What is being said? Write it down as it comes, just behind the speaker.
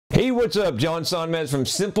what's up? John Sonmez from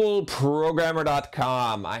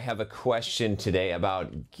simpleprogrammer.com. I have a question today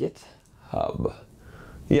about GitHub.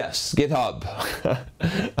 Yes, GitHub. I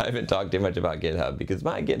haven't talked too much about GitHub because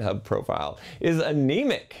my GitHub profile is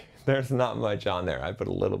anemic. There's not much on there. I put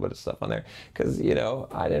a little bit of stuff on there because, you know,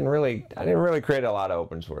 I didn't really create a lot of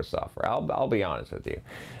open source software. I'll be honest with you.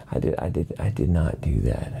 I did not do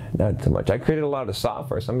that. Not so much. I created a lot of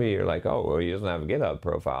software. Some of you are like, oh, well, he doesn't have a GitHub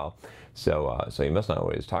profile, so he must not know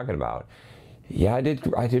what he's talking about. Yeah, I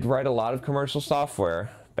did write a lot of commercial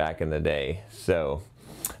software back in the day. So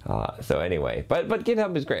anyway, but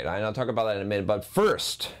GitHub is great. I'll talk about that in a minute. But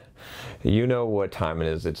first, you know what time it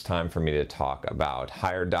is. It's time for me to talk about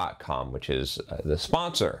Hire.com, which is the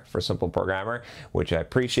sponsor for Simple Programmer, which I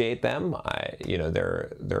appreciate them.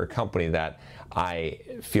 They're a company that I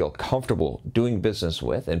feel comfortable doing business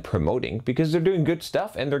with and promoting because they're doing good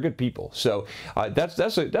stuff and they're good people. So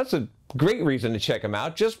that's a great reason to check them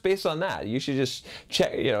out. Just based on that, you should just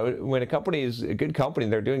check. You know, when a company is a good company,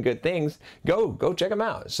 they're doing good things. Go check them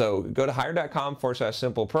out. So go to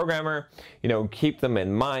hire.com/simple programmer. You know, keep them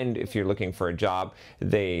in mind if you're looking for a job.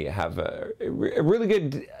 They have a really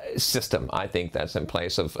good system, I think, that's in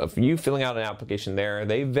place of you filling out an application there.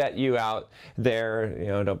 They vet you out there. You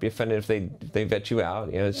know, don't be offended if they vet you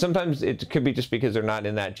out. You know, sometimes it could be just because they're not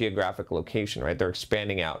in that geographic location, right? They're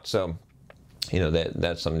expanding out. So, you know,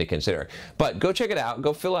 that's something to consider. But go check it out.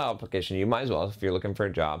 Go fill out an application. You might as well if you're looking for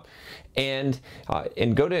a job. And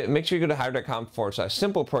make sure you go to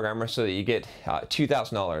hire.com/simple programmer so that you get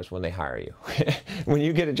 $2,000 when they hire you. When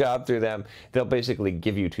you get a job through them, they'll basically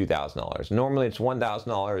give you $2,000. Normally it's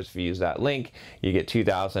 $1,000 if you use that link. You get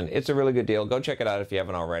 $2,000. It's a really good deal. Go check it out if you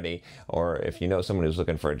haven't already, or if you know someone who's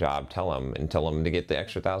looking for a job, tell them to get the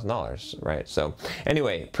extra $1,000. Right? So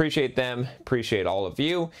anyway, appreciate them. Appreciate all of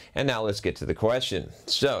you. And now let's get to the question.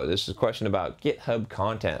 So this is a question about GitHub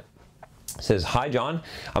content. It says, hi John,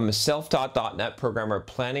 I'm a self-taught .NET programmer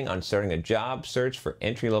planning on starting a job search for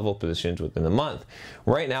entry-level positions within the month.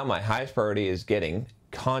 Right now my highest priority is getting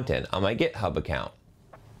content on my GitHub account.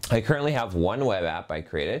 I currently have one web app I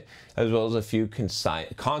created, as well as a few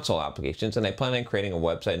console applications, and I plan on creating a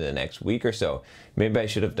website in the next week or so. Maybe I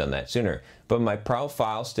should have done that sooner, but my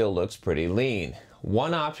profile still looks pretty lean.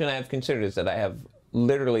 One option I have considered is that I have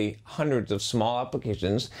literally hundreds of small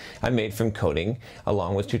applications I made from coding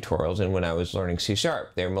along with tutorials and when I was learning C#.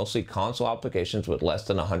 They're mostly console applications with less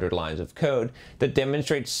than 100 lines of code that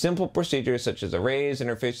demonstrate simple procedures such as arrays,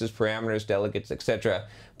 interfaces, parameters, delegates, etc.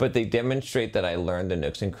 But they demonstrate that I learned the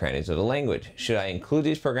nooks and crannies of the language. Should I include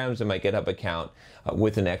these programs in my GitHub account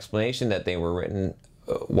with an explanation that they were written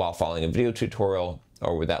while following a video tutorial,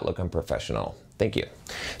 or would that look unprofessional? Thank you.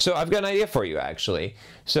 So I've got an idea for you, actually.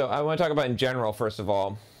 So I want to talk about in general, first of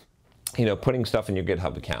all, you know, putting stuff in your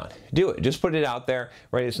GitHub account. Do it. Just put it out there,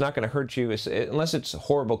 right? It's not going to hurt you unless it's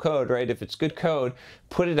horrible code, right? If it's good code,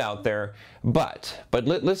 put it out there. But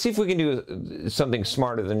let's see if we can do something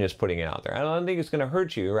smarter than just putting it out there. I don't think it's going to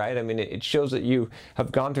hurt you, right? I mean, it shows that you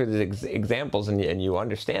have gone through these examples and you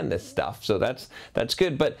understand this stuff. So that's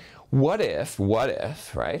good. But what if,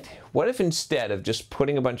 right? What if instead of just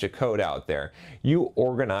putting a bunch of code out there, you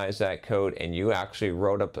organize that code and you actually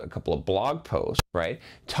wrote up a couple of blog posts, right?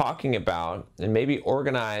 Talking about, and maybe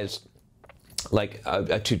organized like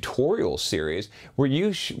a tutorial series where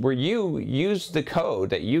you use the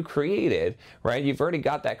code that you created, right? You've already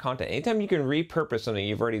got that content. Anytime you can repurpose something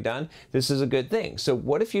you've already done, this is a good thing. So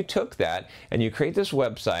what if you took that and you create this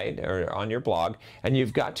website or on your blog and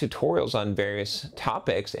you've got tutorials on various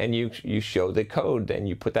topics and you show the code and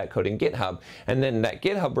you put that code in GitHub, and then that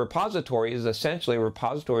GitHub repository is essentially a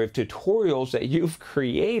repository of tutorials that you've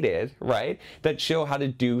created, right? That show how to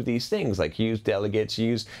do these things like use delegates,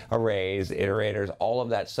 use arrays, iterators, all of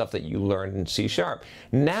that stuff that you learned in C#.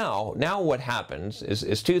 Now what happens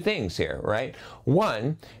is two things here, right?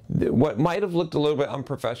 One, what might have looked a little bit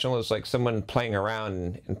unprofessional is like someone playing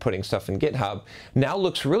around and putting stuff in GitHub now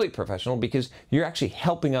looks really professional because you're actually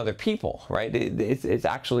helping other people, right? It's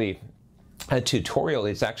actually a tutorial.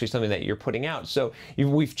 It's actually something that you're putting out. So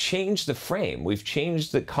we've changed the frame, we've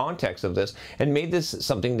changed the context of this and made this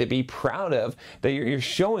something to be proud of, that you're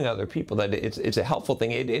showing other people that it's a helpful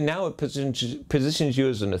thing. Now it positions you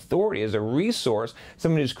as an authority, as a resource,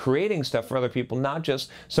 someone who's creating stuff for other people, not just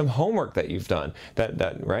some homework that you've done.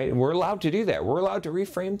 That right? We're allowed to do that. We're allowed to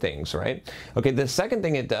reframe things, right? Okay, the second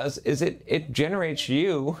thing it does is it generates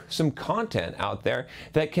you some content out there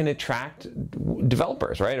that can attract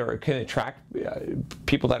developers, right? Or it can attract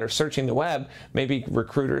people that are searching the web, maybe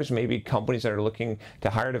recruiters, maybe companies that are looking to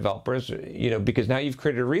hire developers, because now you've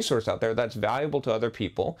created a resource out there that's valuable to other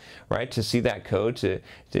people, right? To see that code, to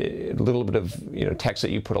a little bit of text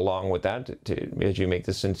that you put along with that as you make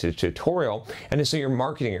this into a tutorial, and so you're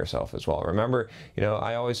marketing yourself as well. Remember,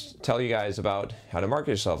 I always tell you guys about how to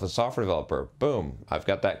market yourself as a software developer. Boom, I've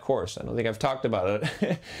got that course. I don't think I've talked about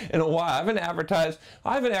it in a while. I haven't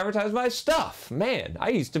advertised my stuff. Man, I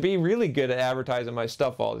used to be really good at advertising my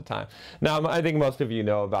stuff all the time. Now, I think most of you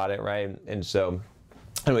know about it, right? And so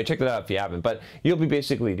anyway, check that out if you haven't, but you'll be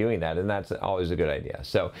basically doing that, and that's always a good idea.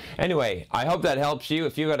 So anyway, I hope that helps you.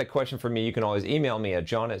 If you got a question for me, you can always email me at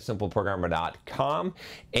john@simpleprogrammer.com,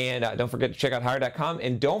 and don't forget to check out hire.com,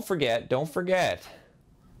 and don't forget,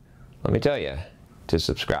 let me tell you, to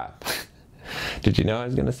subscribe. Did you know I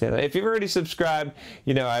was going to say that? If you've already subscribed,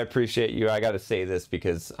 I appreciate you. I got to say this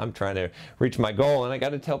because I'm trying to reach my goal, and I got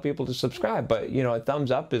to tell people to subscribe. But, a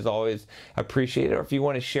thumbs up is always appreciated. Or if you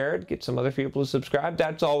want to share it, get some other people to subscribe,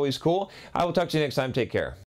 that's always cool. I will talk to you next time. Take care.